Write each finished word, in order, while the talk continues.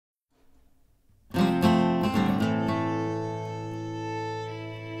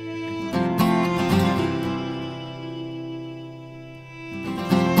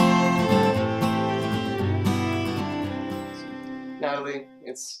Natalie.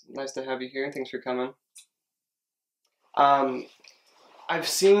 It's nice to have you here. Thanks for coming. Um, I've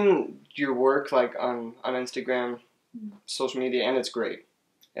seen your work like on Instagram, social media, and it's great.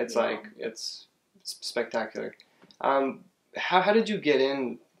 It's Yeah. like it's spectacular. Um, how did you get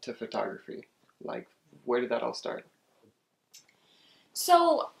into photography? Like, where did that all start?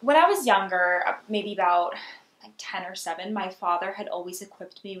 So when I was younger, maybe about like 10 or 7, my father had always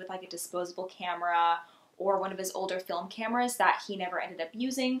equipped me with like a disposable camera or one of his older film cameras that he never ended up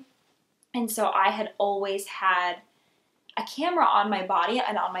using. And so I had always had a camera on my body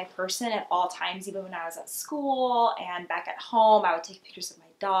and on my person at all times, even when I was at school and back at home. I would take pictures of my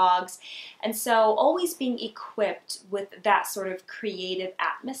dogs. And so always being equipped with that sort of creative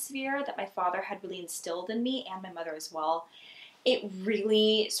atmosphere that my father had really instilled in me, and my mother as well, it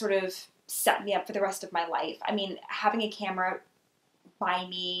really sort of set me up for the rest of my life. I mean, having a camera by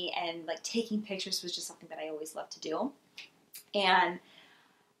me and like taking pictures was just something that I always loved to do. And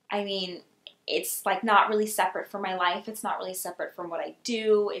I mean, it's like not really separate from my life. It's not really separate from what I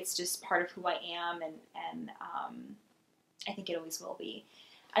do. It's just part of who I am, and I think it always will be.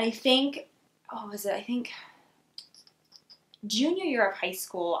 And I think, oh, was it? I think junior year of high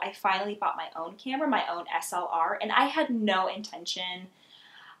school, I finally bought my own camera, my own SLR, and I had no intention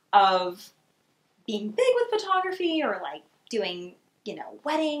of being big with photography or like doing,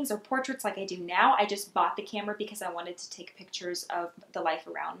 weddings or portraits like I do now. I just bought the camera because I wanted to take pictures of the life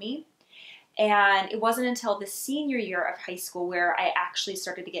around me. And it wasn't until the senior year of high school where I actually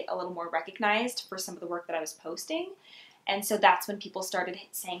started to get a little more recognized for some of the work that I was posting. And so that's when people started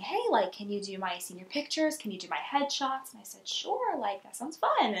saying, hey, like, can you do my senior pictures? Can you do my headshots? And I said, sure, like, that sounds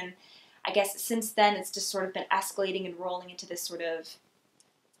fun. And I guess since then it's just sort of been escalating and rolling into this sort of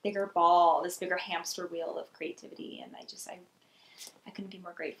bigger ball, this bigger hamster wheel of creativity. And I couldn't be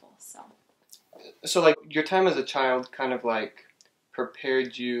more grateful, so. So, like, your time as a child kind of like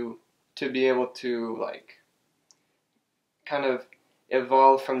prepared you to be able to like kind of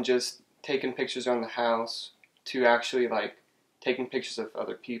evolve from just taking pictures around the house to actually like taking pictures of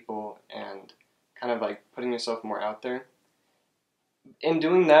other people and kind of like putting yourself more out there. In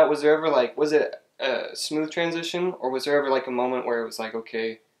doing that, was there ever like, was it a smooth transition, or was there ever like a moment where it was like,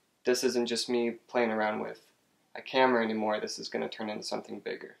 okay, this isn't just me playing around with a camera anymore, this is going to turn into something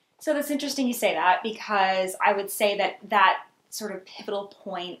bigger? So that's interesting you say that, because I would say that that sort of pivotal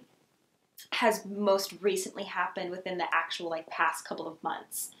point has most recently happened within the actual like past couple of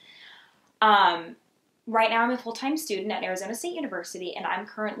months. Right now I'm a full-time student at Arizona State University, and I'm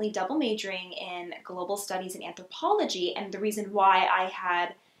currently double majoring in global studies and anthropology. And the reason why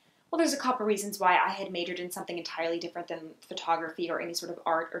there's a couple reasons why I had majored in something entirely different than photography or any sort of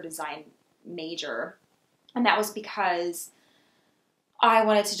art or design major. And that was because I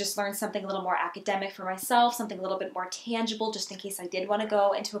wanted to just learn something a little more academic for myself, something a little bit more tangible, just in case I did want to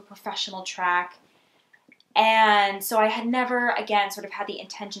go into a professional track. And so I had never, again, sort of had the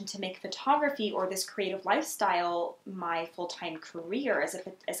intention to make photography or this creative lifestyle my full-time career as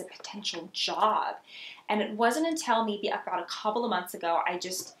a potential job. And it wasn't until maybe about a couple of months ago, I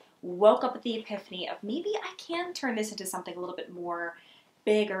just woke up with the epiphany of maybe I can turn this into something a little bit more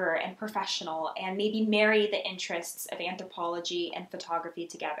bigger and professional, and maybe marry the interests of anthropology and photography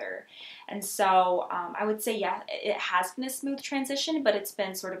together. And so I would say, yeah, it has been a smooth transition, but it's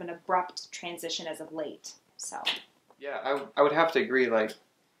been sort of an abrupt transition as of late. So Yeah, I would have to agree. Like,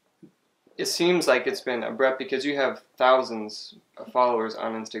 it seems like it's been abrupt because you have thousands of followers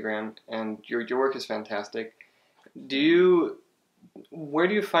on Instagram, and your work is fantastic. Where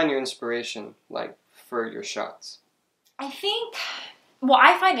do you find your inspiration, like, for your shots? I think, well,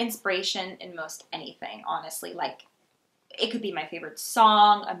 I find inspiration in most anything, honestly. Like, it could be my favorite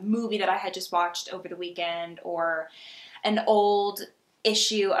song, a movie that I had just watched over the weekend, or an old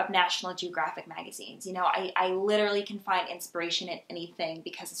issue of National Geographic magazines. I literally can find inspiration in anything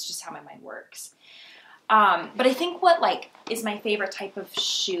because it's just how my mind works. But I think what like is my favorite type of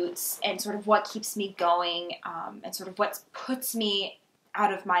shoots, and sort of what keeps me going, and sort of what puts me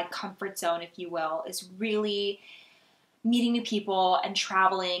out of my comfort zone, if you will, is really meeting new people and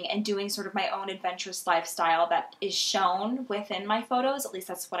traveling and doing sort of my own adventurous lifestyle that is shown within my photos. At least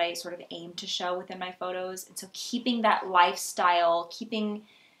that's what I sort of aim to show within my photos. And so keeping that lifestyle, keeping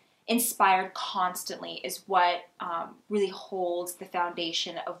inspired constantly is what really holds the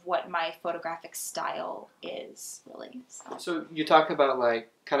foundation of what my photographic style is, really. So you talk about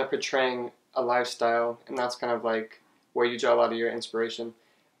like kind of portraying a lifestyle, and that's kind of like where you draw a lot of your inspiration.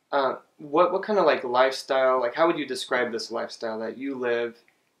 What kind of like lifestyle, like how would you describe this lifestyle that you live,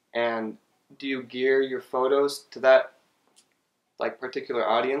 and do you gear your photos to that like particular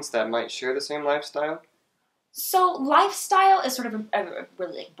audience that might share the same lifestyle? So lifestyle is sort of a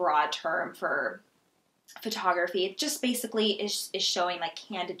really like, broad term for photography. It just basically is showing like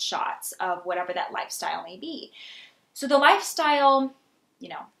candid shots of whatever that lifestyle may be. So the lifestyle, you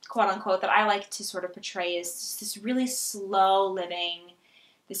know, quote unquote, that I like to sort of portray is just this really slow living,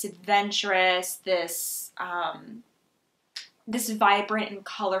 this adventurous, this vibrant and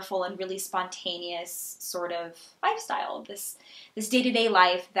colorful and really spontaneous sort of lifestyle. This day-to-day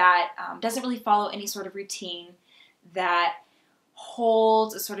life that doesn't really follow any sort of routine, that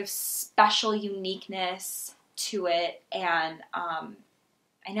holds a sort of special uniqueness to it. And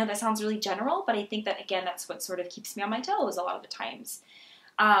I know that sounds really general, but I think that, again, that's what sort of keeps me on my toes a lot of the times.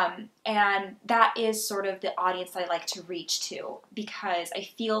 And that is sort of the audience that I like to reach to, because I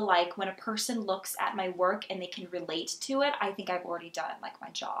feel like when a person looks at my work and they can relate to it, I think I've already done like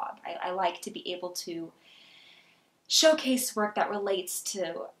my job. I like to be able to showcase work that relates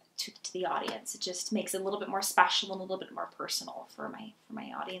to the audience. It just makes it a little bit more special and a little bit more personal for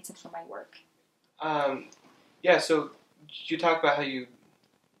my audience and for my work. Yeah, so you talk about how you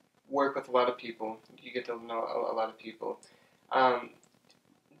work with a lot of people. You get to know a lot of people.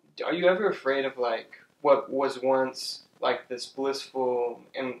 Are you ever afraid of like what was once like this blissful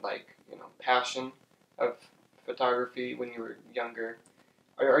and like, you know, passion of photography when you were younger?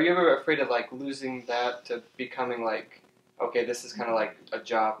 Are you ever afraid of like losing that to becoming like, okay, this is kind of like a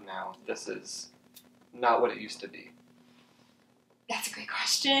job now. This is not what it used to be. That's a great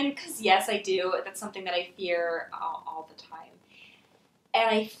question, because yes, I do. That's something that I fear all the time. And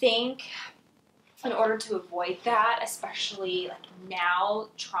I think in order to avoid that, especially like now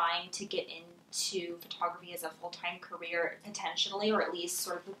trying to get into photography as a full-time career potentially, or at least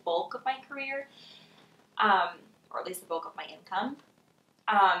sort of the bulk of my career, or at least the bulk of my income,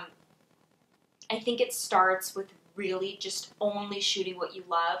 I think it starts with really just only shooting what you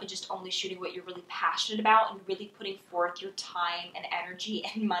love and just only shooting what you're really passionate about and really putting forth your time and energy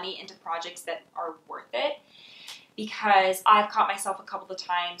and money into projects that are worth it. Because I've caught myself a couple of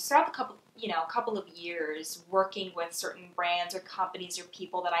times throughout the couple of years working with certain brands or companies or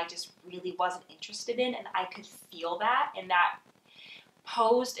people that I just really wasn't interested in, and I could feel that, and that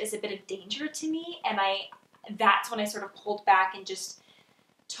posed as a bit of danger to me, and that's when I sort of pulled back and just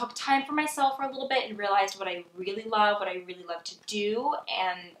took time for myself for a little bit and realized what I really love, what I really love to do,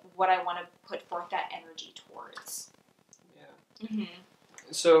 and what I want to put forth that energy towards. Yeah. Mm-hmm.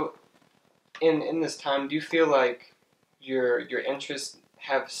 So, in this time, do you feel like your interests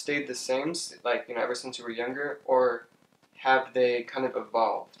have stayed the same, like, you know, ever since you were younger, or have they kind of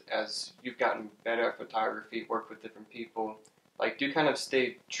evolved as you've gotten better at photography, worked with different people? Like, do you kind of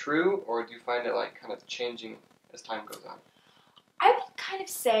stay true, or do you find it like kind of changing as time goes on? I would kind of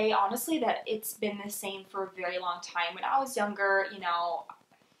say, honestly, that it's been the same for a very long time. When I was younger, you know,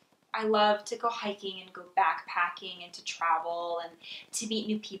 I love to go hiking and go backpacking and to travel and to meet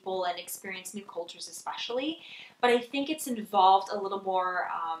new people and experience new cultures especially. But I think it's involved a little more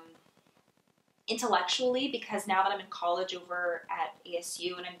intellectually, because now that I'm in college over at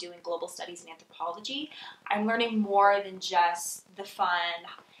ASU and I'm doing global studies and anthropology, I'm learning more than just the fun,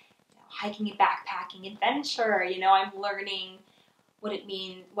 you know, hiking and backpacking adventure. You know, I'm learning what it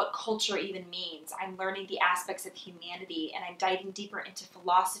means, what culture even means. I'm learning the aspects of humanity, and I'm diving deeper into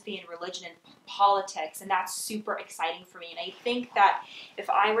philosophy and religion and politics, and that's super exciting for me. And I think that if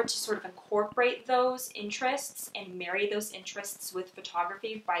I were to sort of incorporate those interests and marry those interests with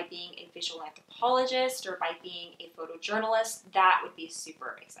photography by being a visual anthropologist or by being a photojournalist, that would be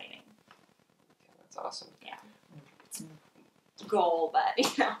super exciting. Yeah, that's awesome. Yeah. It's a goal, but, you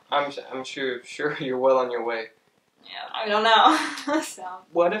know. I'm sure you're well on your way. Yeah, I don't know. So.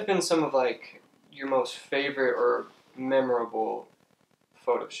 What have been some of like your most favorite or memorable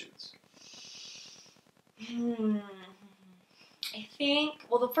photo shoots? I think,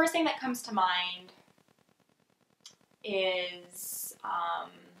 well, the first thing that comes to mind is,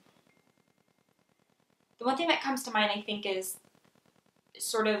 the one thing that comes to mind, I think, is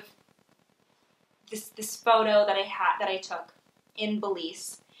sort of this photo that I took in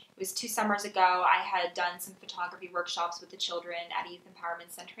Belize. It was 2 summers ago. I had done some photography workshops with the children at a youth empowerment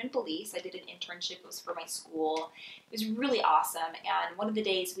center in Belize. I did an internship. It was for my school. It was really awesome. And one of the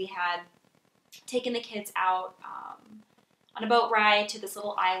days we had taken the kids out on a boat ride to this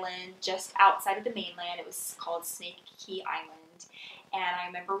little island just outside of the mainland. It was called Snake Key Island. And I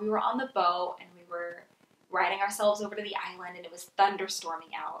remember we were on the boat and we were riding ourselves over to the island, and it was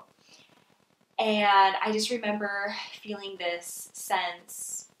thunderstorming out. And I just remember feeling this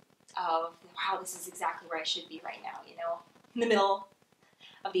sense of, wow, this is exactly where I should be right now, you know, in the middle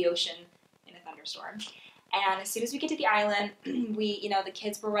of the ocean in a thunderstorm. And as soon as we get to the island, the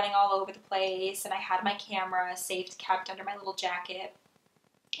kids were running all over the place, and I had my camera safe, kept under my little jacket.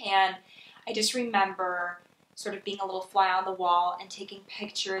 And I just remember sort of being a little fly on the wall and taking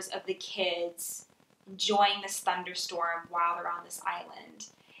pictures of the kids enjoying this thunderstorm while they're on this island.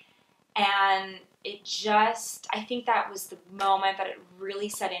 And I think that was the moment that it really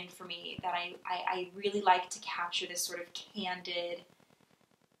set in for me, that I really like to capture this sort of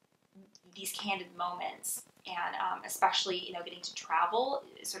these candid moments. And especially, getting to travel,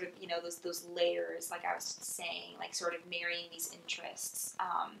 sort of, those layers, like I was saying, like sort of marrying these interests.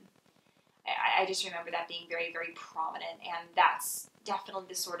 I just remember that being very, very prominent, and that's definitely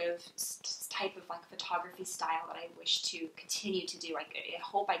the sort of type of like photography style that I wish to continue to do. I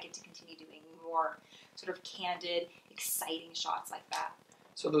hope I get to continue doing more sort of candid, exciting shots like that.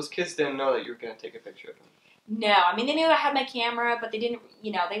 So those kids didn't know that you were going to take a picture of them? No, I mean, they knew I had my camera, but they didn't,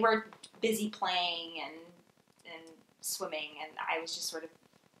 they were busy playing and swimming, and I was just sort of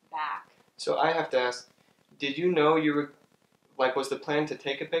back. So I have to ask, did you know you were, like, was the plan to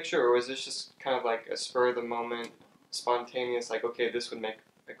take a picture, or was this just kind of like a spur of the moment, spontaneous, like, okay, this would make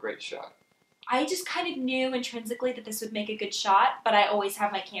a great shot? I just kind of knew intrinsically that this would make a good shot, but I always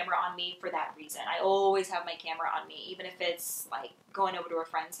have my camera on me for that reason. I always have my camera on me, even if it's like going over to a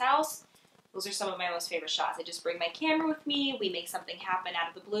friend's house. Those are some of my most favorite shots. I just bring my camera with me, we make something happen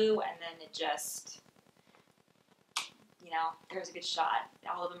out of the blue, and then it just, there's a good shot.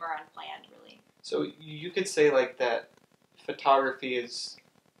 All of them are unplanned, really. So you could say like that photography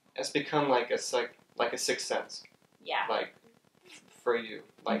has become like a sixth sense. Yeah. Like for you,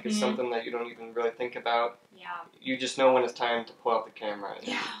 like it's something that you don't even really think about. Yeah. You just know when it's time to pull out the camera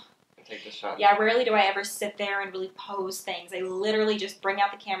and take the shot. Yeah, rarely do I ever sit there and really pose things. I literally just bring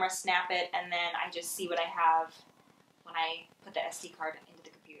out the camera, snap it, and then I just see what I have when I put the SD card into the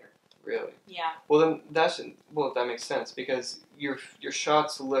computer. Really? Yeah. Well, then that makes sense, because your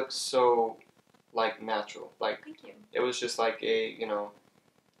shots look so like natural. Like, thank you. It was just like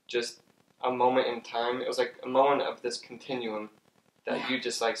just a moment in time. It was like a moment of this continuum that you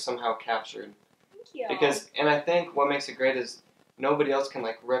just like somehow captured. Thank you. And I think what makes it great is nobody else can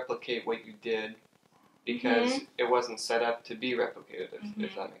like replicate what you did, because it wasn't set up to be replicated.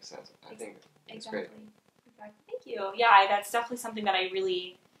 If that makes sense. I think it's great. Exactly. Thank you. Yeah, that's definitely something that I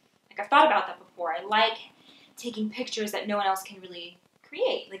really I've thought about that before. I like taking pictures that no one else can really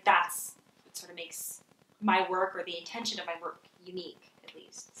create. Like that's what sort of makes my work, or the intention of my work, unique, at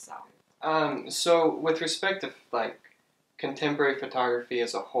least. So with respect to like contemporary photography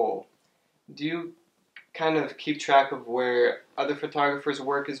as a whole, do you kind of keep track of where other photographers'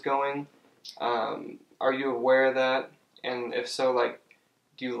 work is going? Are you aware of that? And if so, like,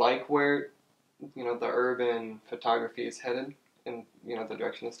 do you like where the urban photography is headed, and the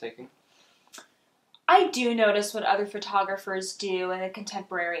direction it's taking? I do notice what other photographers do in the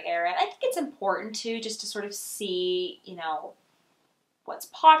contemporary era, and I think it's important too, just to sort of see, what's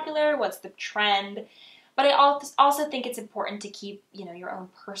popular, what's the trend. But I also think it's important to keep, your own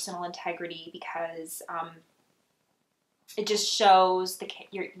personal integrity, because it just shows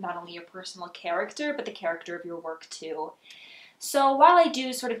not only your personal character, but the character of your work too. So while I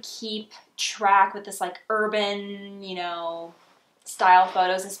do sort of keep track with this like urban, style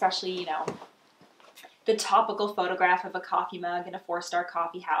photos, especially, the topical photograph of a coffee mug in a 4-star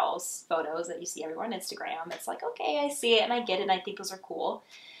coffee house photos that you see everywhere on Instagram. It's like, okay, I see it and I get it and I think those are cool.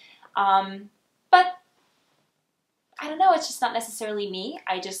 But I don't know, it's just not necessarily me.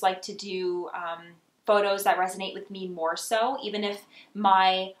 I just like to do photos that resonate with me more so, even if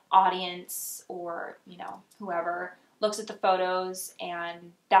my audience or, whoever looks at the photos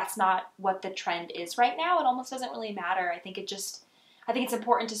and that's not what the trend is right now. It almost doesn't really matter. I think it's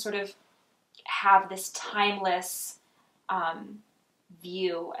important to sort of have this timeless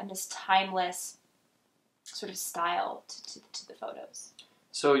view and this timeless sort of style to the photos.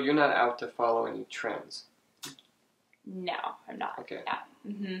 So you're not out to follow any trends? No, I'm not. Okay.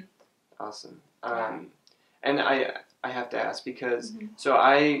 Yeah. Awesome. And I have to ask, because so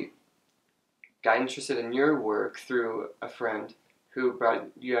I got interested in your work through a friend who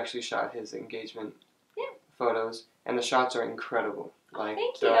you actually shot his engagement photos, and the shots are incredible. Like,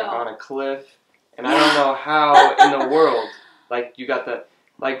 thank they're you. like on a cliff, and I don't know how in the world, like, you got the,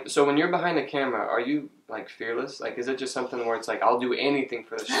 like, so when you're behind the camera, are you, like, fearless? Like, is it just something where it's like, I'll do anything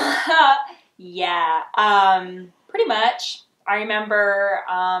for the shot? Yeah, pretty much. I remember,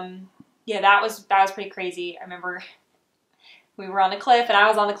 that was pretty crazy. I remember we were on the cliff, and I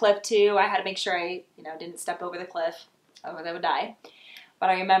was on the cliff too. I had to make sure I, didn't step over the cliff, otherwise I would die. But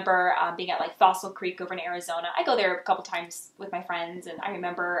I remember being at like Fossil Creek over in Arizona. I go there a couple times with my friends, and I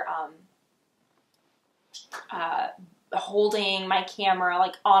remember holding my camera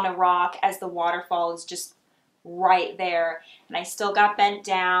like on a rock as the waterfall is just right there, and I still got bent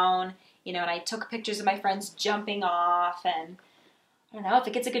down, you know, and I took pictures of my friends jumping off, and I don't know, if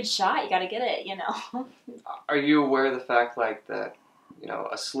it gets a good shot, you gotta get it, you know. Are you aware of the fact like that, you know,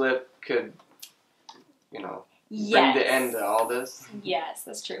 a slip could, you know, bring the end to all this? Yes,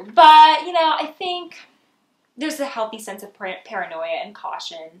 that's true. But, you know, I think there's a healthy sense of paranoia and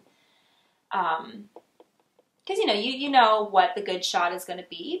caution. Because, you know, you know what the good shot is going to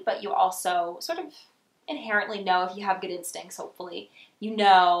be, but you also sort of inherently know, if you have good instincts, hopefully, you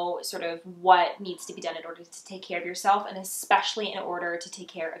know sort of what needs to be done in order to take care of yourself, and especially in order to take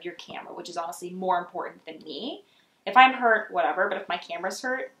care of your camera, which is honestly more important than me. If I'm hurt, whatever, but if my camera's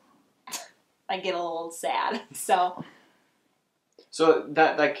hurt, I get a little sad. So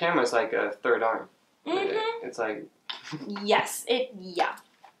that camera's like a third arm. Mm-hmm. It's like yes,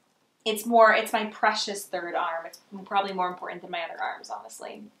 it's my precious third arm. It's probably more important than my other arms,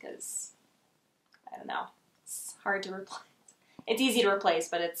 honestly, because I don't know. It's hard to replace. It's easy to replace,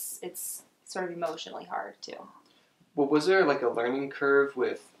 but it's sort of emotionally hard too. Well, was there like a learning curve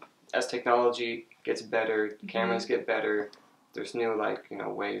with, as technology gets better, cameras get better, there's new like, you know,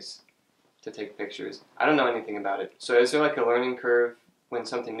 ways to take pictures. I don't know anything about it. So is there like a learning curve when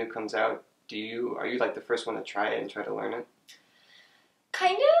something new comes out? Are you like the first one to try it and try to learn it?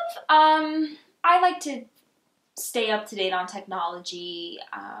 Kind of. I like to stay up to date on technology.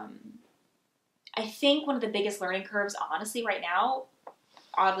 I think one of the biggest learning curves, honestly, right now,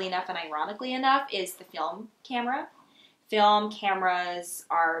 oddly enough and ironically enough, is the film camera. Film cameras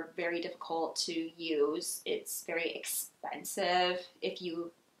are very difficult to use. It's very expensive. If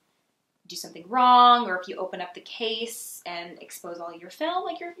you do something wrong, or if you open up the case and expose all your film,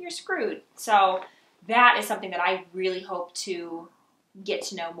 like you're screwed. So that is something that I really hope to get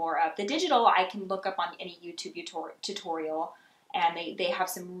to know more of. The digital, I can look up on any YouTube tutorial, and they have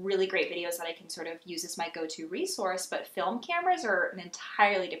some really great videos that I can sort of use as my go-to resource, but film cameras are an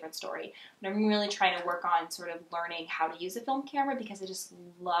entirely different story. And I'm really trying to work on sort of learning how to use a film camera, because I just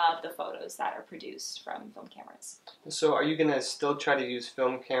love the photos that are produced from film cameras. So are you going to still try to use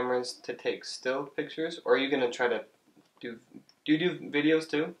film cameras to take still pictures, or are you going to try to do you do videos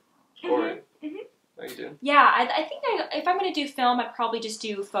too? Or are you doing? Yeah, I think if I'm going to do film, I'd probably just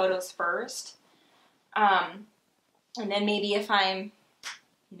do photos first. And then maybe if I'm,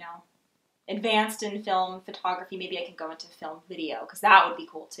 you know, advanced in film photography, maybe I can go into film video, because that would be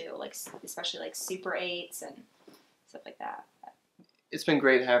cool too, like especially like Super 8s and stuff like that. It's been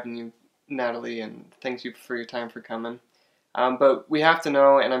great having you, Natalie, and thank you for your time for coming. But we have to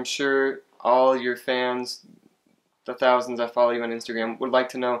know, and I'm sure all your fans, the thousands that follow you on Instagram, would like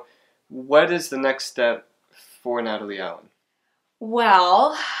to know, what is the next step for Natalie Allen?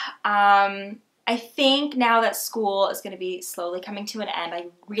 Well, I think now that school is going to be slowly coming to an end, I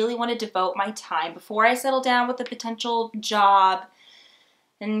really want to devote my time, before I settle down with a potential job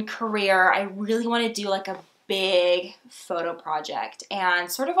and career, I really want to do like a big photo project. And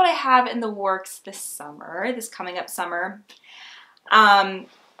sort of what I have in the works this coming up summer,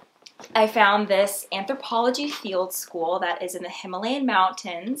 I found this anthropology field school that is in the Himalayan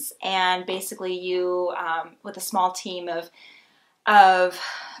mountains, and basically you, with a small team of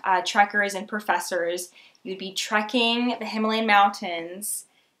trekkers and professors, you'd be trekking the Himalayan mountains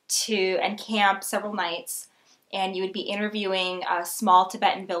and camp several nights, and you would be interviewing small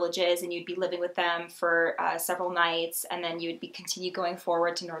Tibetan villages, and you'd be living with them for several nights, and then you would continue going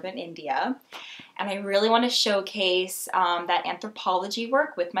forward to northern India. And I really want to showcase that anthropology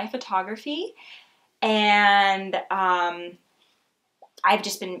work with my photography, and I've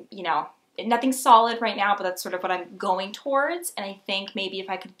just been, you know, nothing solid right now, but that's sort of what I'm going towards. And I think maybe if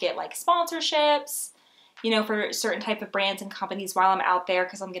I could get like sponsorships, you know, for certain type of brands and companies while I'm out there,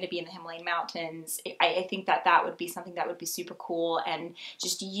 because I'm going to be in the Himalayan mountains, I think that would be something that would be super cool, and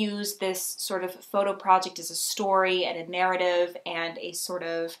just use this sort of photo project as a story and a narrative and a sort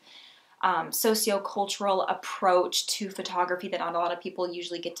of socio-cultural approach to photography that not a lot of people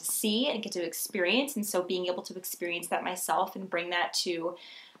usually get to see and get to experience. And so being able to experience that myself and bring that to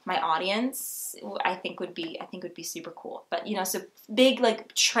my audience, I think would be super cool. But, you know, so big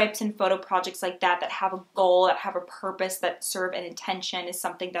like trips and photo projects like that have a goal, that have a purpose, that serve an intention, is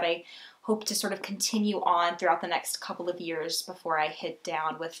something that I hope to sort of continue on throughout the next couple of years before I hit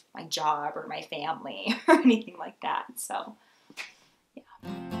down with my job or my family or anything like that. So